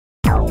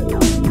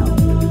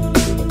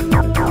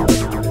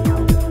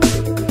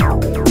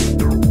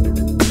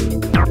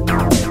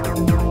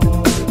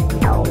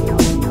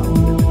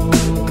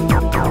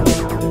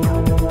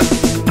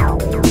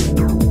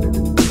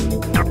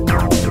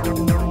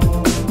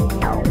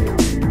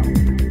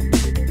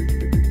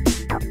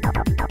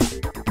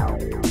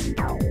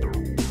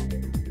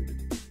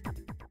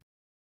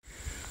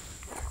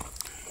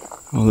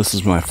This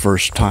is my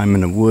first time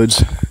in the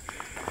woods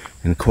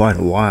in quite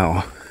a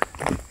while.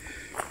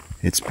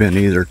 It's been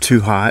either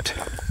too hot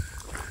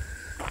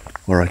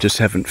or I just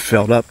haven't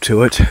felt up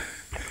to it.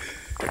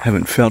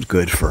 Haven't felt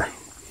good for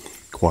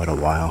quite a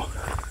while.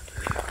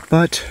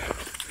 But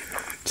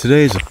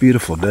today is a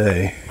beautiful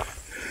day.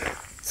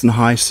 It's in the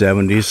high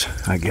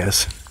 70s, I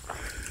guess.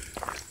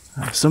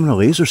 Some of the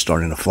leaves are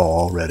starting to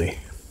fall already.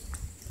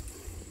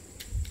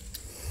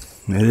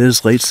 It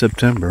is late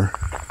September.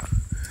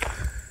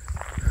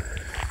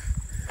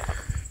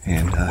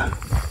 And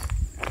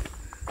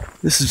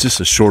this is just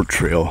a short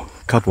trail,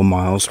 a couple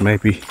miles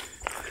maybe.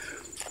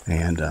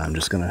 And I'm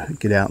just gonna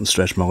get out and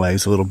stretch my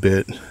legs a little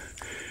bit,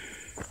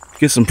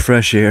 get some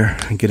fresh air,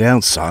 and get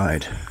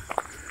outside.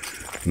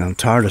 And I'm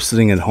tired of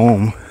sitting at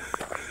home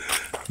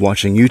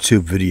watching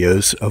YouTube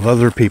videos of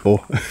other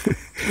people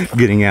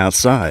getting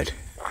outside.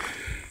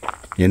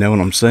 You know what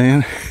I'm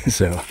saying?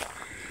 So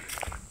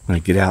I'm gonna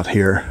get out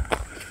here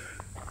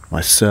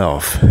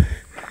myself,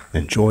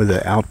 enjoy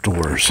the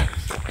outdoors.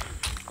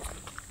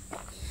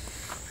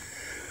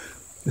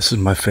 This is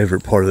my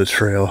favorite part of the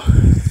trail.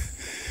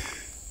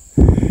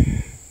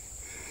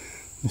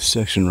 This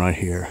section right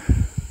here.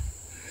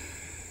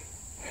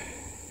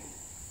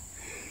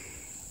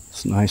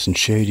 It's nice and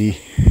shady.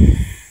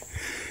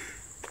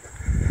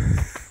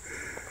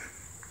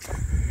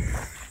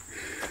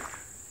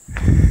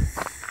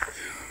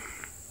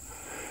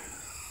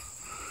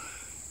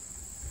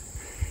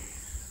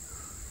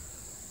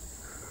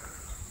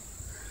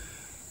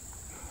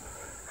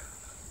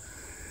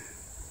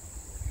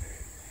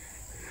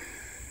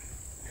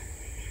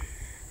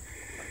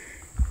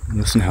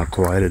 Listen how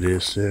quiet it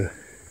is too.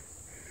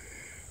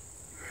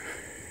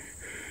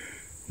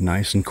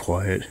 Nice and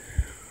quiet.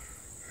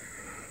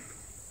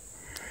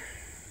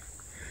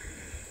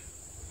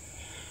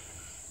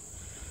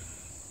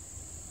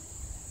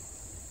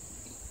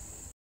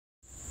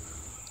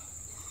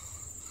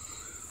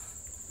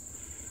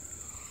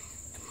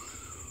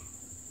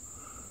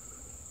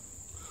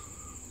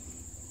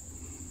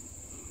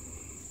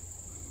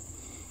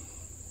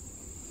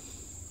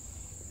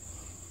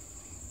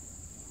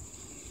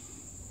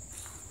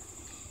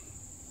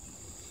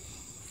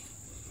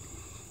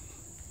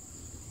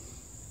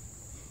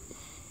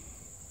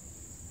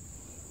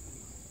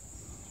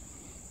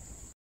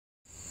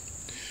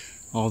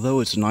 Although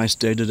it's a nice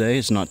day today,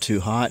 it's not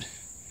too hot.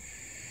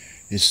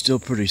 It's still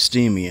pretty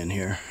steamy in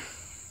here.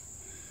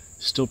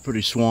 Still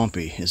pretty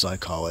swampy, as I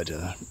call it.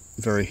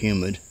 Very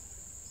humid.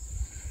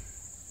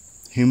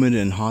 Humid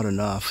and hot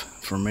enough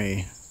for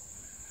me.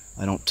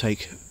 I don't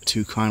take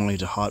too kindly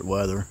to hot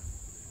weather.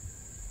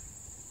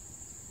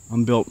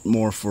 I'm built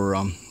more for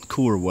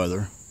cooler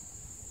weather.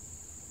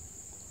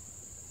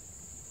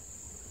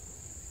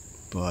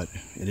 But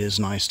it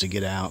is nice to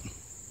get out.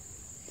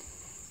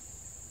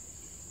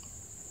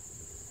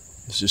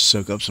 Let's just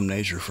soak up some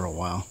nature for a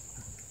while.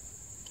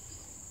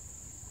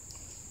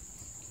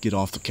 Get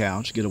off the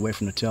couch, get away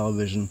from the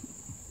television,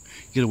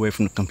 get away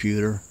from the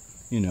computer.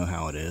 You know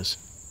how it is.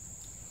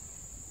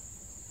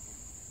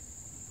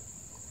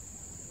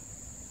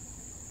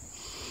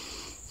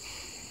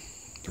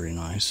 Pretty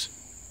nice.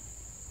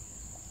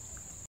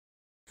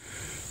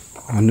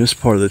 On this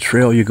part of the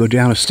trail, you go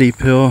down a steep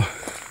hill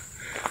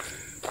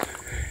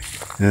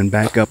and then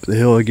back up the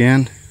hill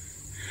again.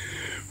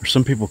 Or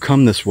some people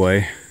come this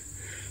way.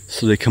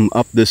 So they come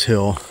up this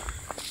hill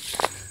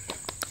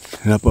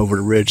and up over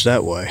the ridge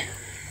that way.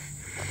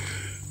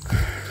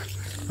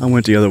 I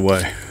went the other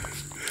way.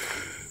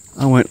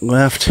 I went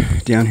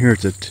left down here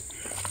at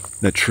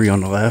that tree on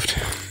the left,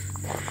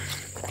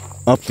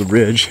 up the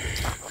ridge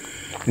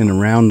and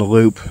around the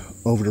loop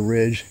over the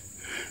ridge,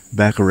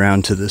 back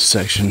around to this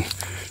section,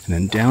 and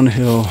then down the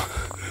hill,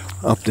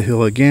 up the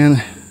hill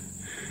again,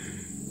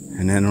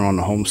 and then on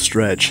the home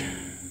stretch.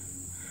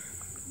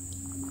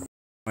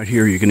 Right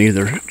here you can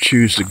either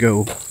choose to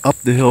go up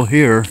the hill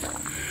here,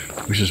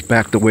 which is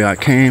back the way I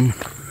came,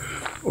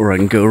 or I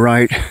can go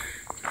right,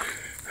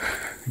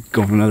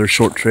 go on another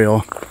short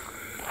trail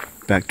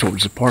back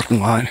towards the parking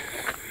lot.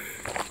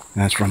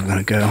 That's where I'm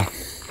gonna go.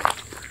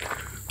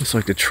 Looks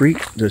like the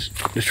creek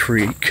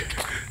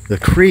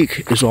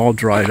is all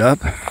dried up.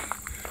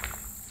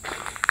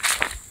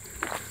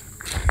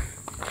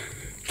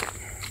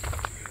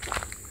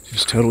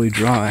 Just totally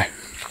dry.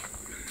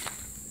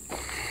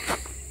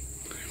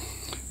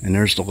 And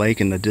there's the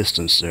lake in the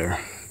distance there.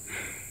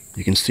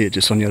 You can see it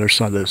just on the other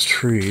side of those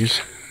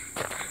trees.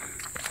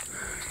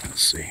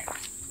 Let's see.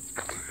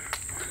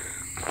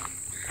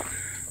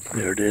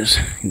 There it is.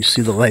 Can you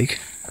see the lake?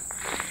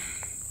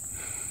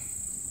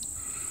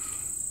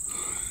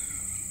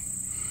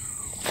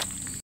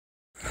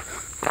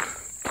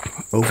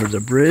 Over the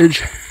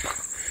bridge,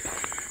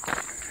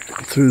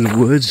 through the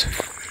woods,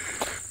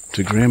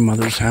 to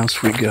grandmother's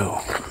house we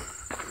go.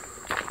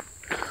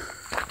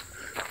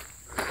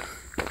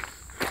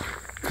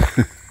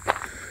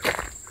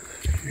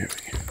 Here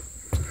we go.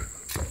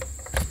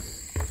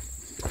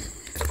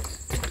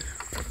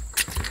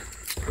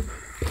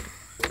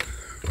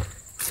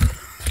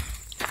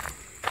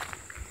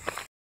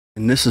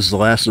 And this is the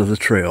last of the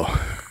trail.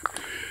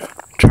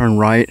 turn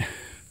right,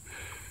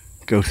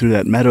 go through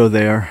that meadow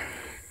there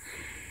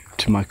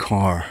to my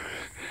car.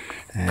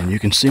 And you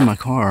can see my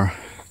car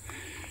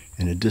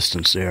in the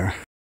distance there.